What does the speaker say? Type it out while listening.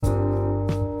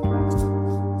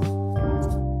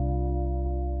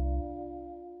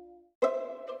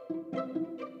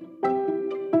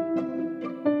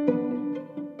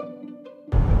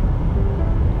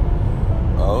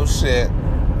Oh shit.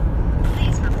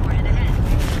 Please report it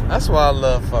ahead. That's why I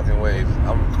love fucking Waves.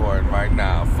 I'm recording right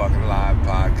now, fucking live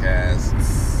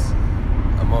podcasts.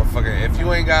 A motherfucking, if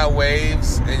you ain't got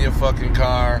Waves in your fucking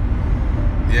car,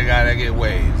 you gotta get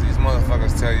Waves. These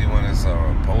motherfuckers tell you when it's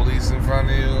police in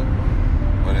front of you,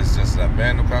 when it's just an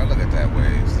abandoned car. Look at that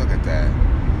Waves. Look at that.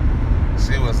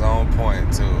 She was on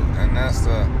point too, and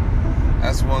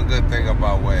that's one good thing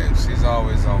about Waves. She's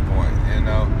always on point, you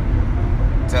know.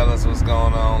 Tell us what's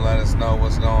going on. Let us know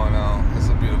what's going on. It's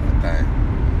a beautiful thing.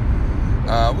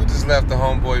 We just left the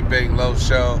Homeboy Bake Low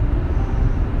show.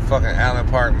 Fucking Allen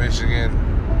Park, Michigan.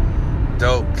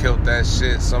 Dope. Killed that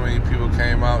shit. So many people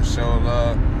came out, showed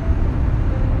love.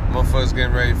 Motherfuckers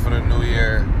getting ready for the new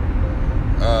year.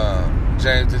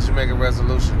 James, did you make a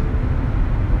resolution?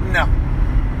 No.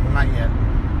 Not yet.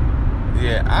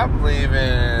 Yeah, I believe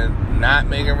in not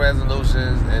making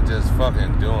resolutions and just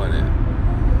fucking doing it.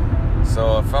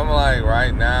 So if I'm like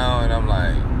right now and I'm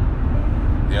like,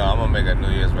 yo, I'm gonna make a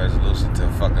New Year's resolution to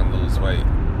fucking lose weight,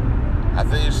 I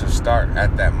think you should start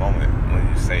at that moment when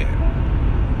you say it.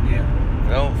 Yeah.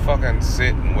 Don't fucking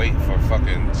sit and wait for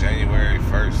fucking January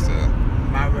 1st to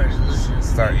My resolution is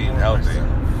start to be eating more healthy.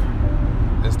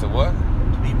 myself. It's to what?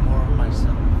 To be more of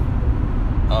myself.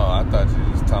 Oh, I thought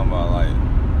you was talking about like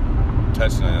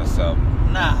touching on yourself,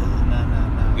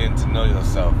 Nah. getting to know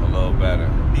yourself a little better.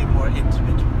 Be more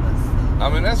intimate with myself. I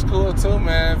mean, that's cool too,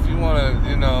 man. If you want to,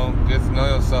 you know, get to know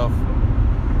yourself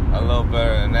a little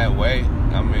better in that way.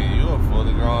 I mean, you a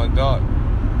fully grown adult.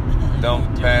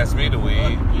 Don't pass me the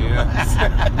weed, you know what I'm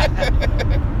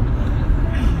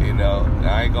saying? You know,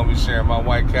 I ain't gonna be sharing my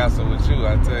White Castle with you,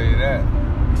 I tell you that.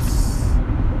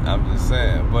 I'm just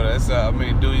saying. But it's, I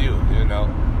mean, do you know?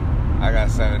 I got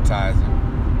sanitizer.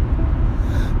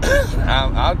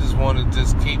 I just want to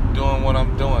just keep doing what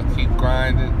I'm doing. Keep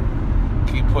grinding.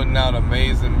 Keep putting out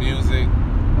amazing music.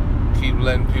 Keep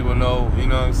letting people know, you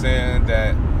know what I'm saying,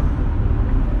 that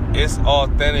it's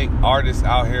authentic artists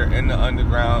out here in the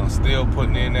underground still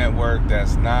putting in that work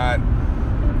that's not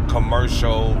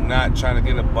commercial, not trying to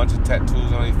get a bunch of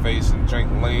tattoos on their face and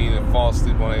drink lean and fall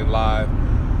asleep on their live.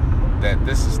 That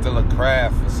this is still a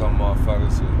craft for some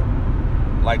motherfuckers who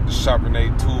like to sharpen their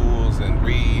tools and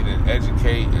read and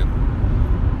educate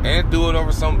and do it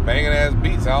over some banging ass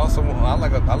beats. I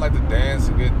like to dance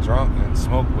and get drunk and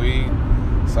smoke weed.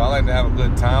 So I like to have a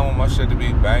good time with my shit to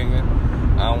be banging.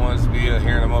 I don't want to be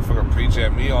hearing a motherfucker preach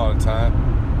at me all the time.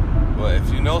 But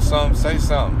if you know something, say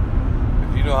something.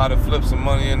 If you know how to flip some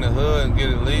money in the hood and get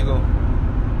it legal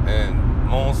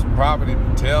and own some property,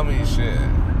 tell me shit.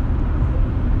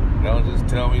 Don't just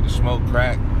tell me to smoke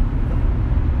crack. You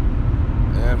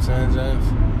know what I'm saying, James?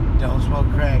 Don't smoke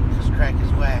crack, because crack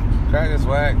is whack. Crack is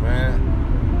whack, man.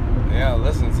 Yeah,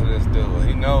 listen to this dude.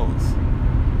 He knows.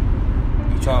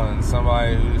 You talking to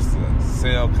somebody who used to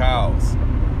sell cows.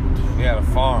 He had a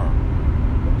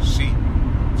farm. Sheep,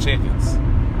 chickens,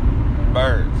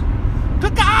 birds.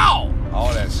 Cow!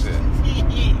 All that shit. You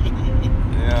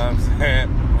know what I'm saying?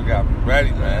 We got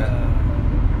ready, man.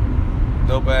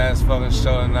 Dope ass fucking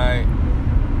show tonight.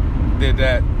 Did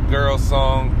that girl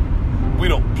song. We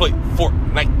don't play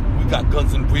Fortnite. We got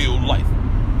guns in real life.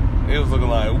 It was looking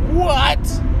like,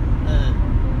 what?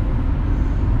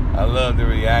 I love the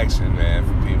reaction, man,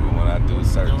 from people when I do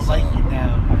certain songs. Don't like you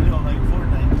now. You don't like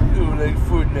Fortnite. You don't like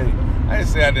Fortnite. I didn't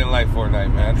say I didn't like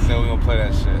Fortnite, man. I just said we gonna play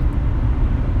that shit.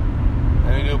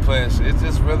 And we do play that shit. It's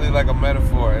just really like a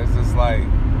metaphor. It's just like,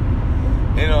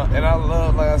 you know, and I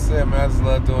love, like I said, man, I just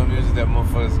love doing music that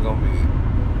motherfuckers gonna be.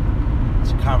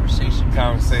 It's a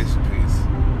conversation piece.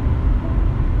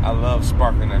 I love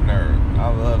sparking a nerve. I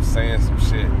love saying some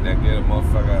shit that get a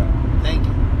motherfucker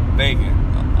thinking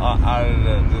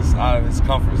out of his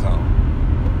comfort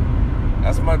zone.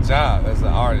 That's my job as an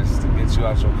artist, to get you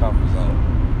out your comfort zone,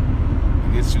 to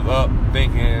get you up,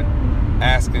 thinking,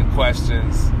 asking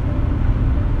questions,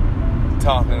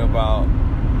 talking about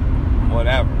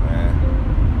whatever, man.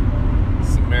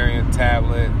 Sumerian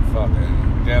Tablet,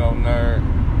 fucking Ghetto Nerd.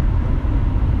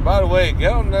 By the way,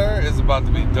 Ghetto Nerd is about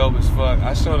to be dope as fuck.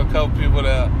 I showed a couple people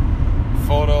the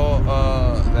photo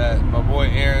that my boy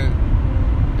Aaron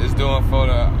is doing for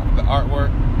the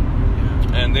artwork,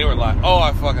 and they were like, oh,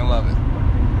 I fucking love it.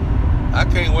 I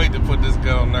can't wait to put this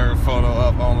Ghetto Nerd photo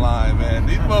up online, man.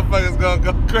 These motherfuckers gonna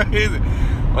go crazy.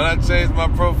 When I change my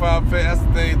profile pic, that's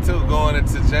the thing too, going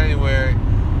into January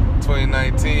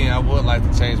 2019, I would like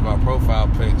to change my profile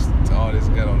pics to all this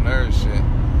Ghetto Nerd shit.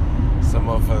 Some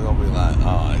motherfucker gonna be like,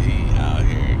 oh, he out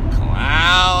here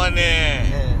clowning.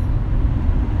 Yeah.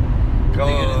 They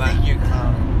think you're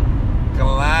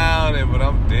clowning, but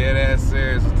I'm dead ass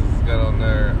serious with this Ghetto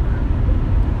Nerd.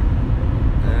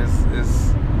 And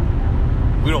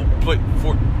play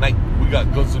Fortnite. We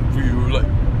got guns in real life.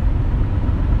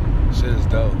 Shit is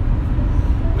dope.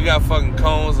 We got fucking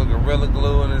cones of Gorilla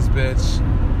Glue in this bitch.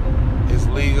 It's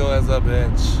legal as a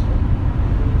bitch.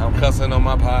 I'm cussing on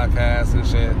my podcast and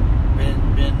shit.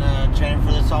 Been training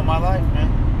for this all my life,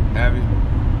 man. Have you?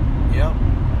 Yep.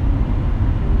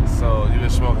 So you been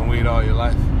smoking weed all your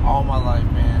life? All my life,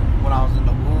 man. When I was in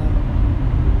the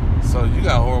womb. So you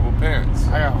got horrible parents.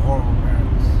 I got horrible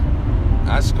parents.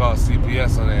 I should call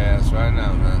CPS on their ass right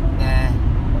now, man. Nah.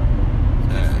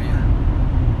 Good for you.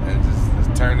 And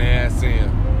just turn their ass in.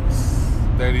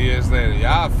 30 years later,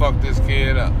 y'all fucked this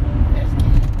kid up.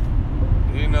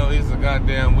 You know he's a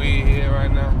goddamn weed head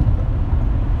right now.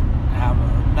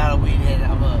 I'm not a weed head.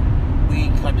 I'm a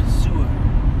weed connoisseur.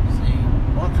 See?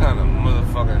 What kind of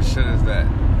motherfucking shit is that?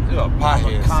 You're a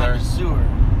pothead, sir. Connoisseur.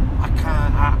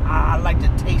 I like to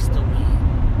taste the weed.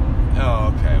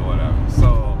 Oh, okay, whatever.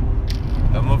 So,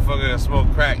 a motherfucker that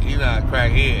smoke crack, he's not a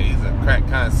crackhead. He's a crack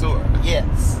connoisseur.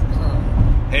 Yes.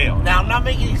 Hell. Now, I'm not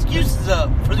making excuses up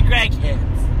for the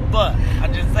crackheads, but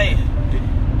I'm just saying,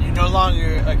 you're no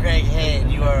longer a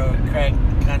crackhead, you are a crack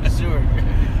connoisseur.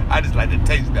 I just like to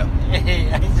taste them.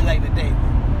 I just like to taste.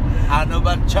 I don't know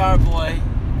about the char boy,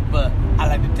 but I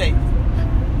like to taste.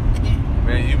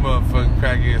 Man, you motherfucking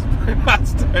crackheads. I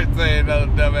start saying no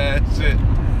dumb ass shit.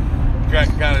 Crack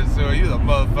connoisseur, you a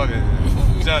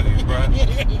motherfucking junkie, bro.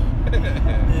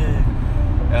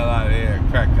 Hell out of here,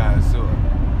 crack connoisseur.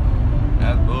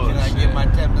 That's bullshit. Can I get my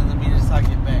 10 millimeter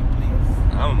socket back, please?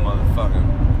 I'm a motherfucking.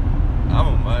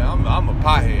 I'm a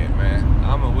pothead, man.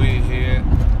 I'm a weed head.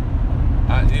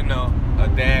 A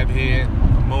dab head,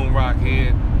 a moon rock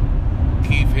head,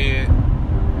 Keith head.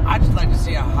 I just like to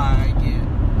see how high I get.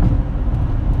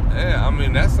 Yeah, I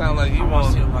mean that sounds like you I want want.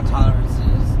 to see what my tolerance is,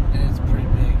 and it's pretty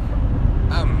big.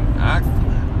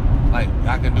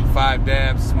 I can do 5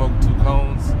 dabs, smoke 2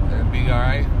 cones, and be all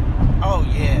right. Oh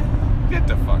yeah. Get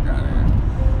the fuck out of here.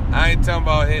 I ain't talking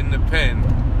about hitting the pen.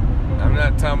 I'm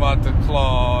not talking about the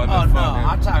claw. Oh no,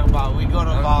 I'm talking about we go to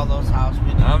Valo's house.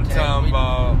 We do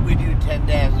we do 10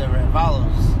 dabs over at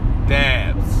Valo's.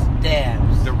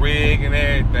 Dabs. The rig and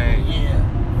everything.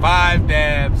 Yeah. 5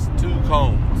 dabs, 2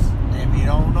 cones. And if you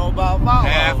don't know about Valo,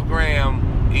 half gram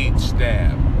each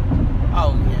dab.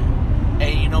 Oh yeah.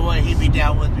 Hey, you know what? He'd be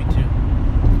down with me too.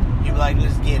 He'd be like,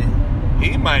 let's get it.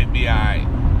 He might be alright.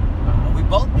 We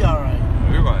both be alright.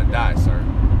 We're gonna die, sir.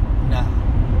 Nah.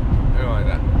 We're gonna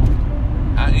die.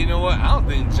 You know what? I don't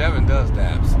think Jevin does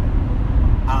dabs.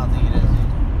 I don't think he does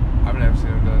either. I've never seen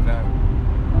him do that.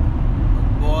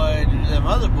 Boy, them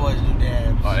other boys do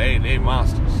dabs. Oh, they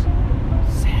monsters.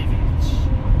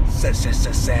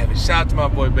 Savage. Shout out to my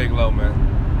boy Big Low, man.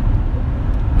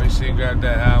 Make sure you grab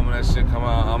that album when that shit come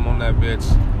out. I'm on that bitch.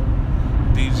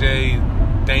 DJ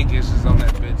Dankish is on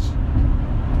that bitch.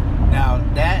 Now,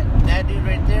 that dude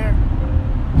right there,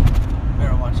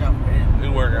 better watch out for him. He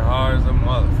working hard as a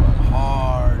motherfucker.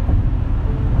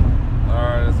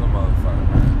 Hard as a motherfucker,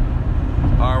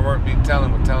 man. Hard work be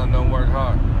telling, but telling don't work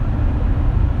hard.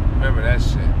 Remember that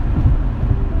shit.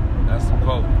 That's the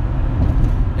quote.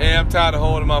 Hey, I'm tired of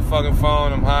holding my fucking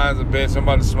phone. I'm high as a bitch. I'm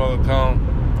about to smoke a cone.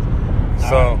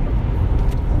 So,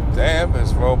 damn,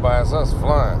 it's rolled by us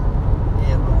flying.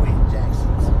 Yeah, but we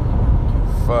Jackson's.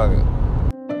 Fuck it.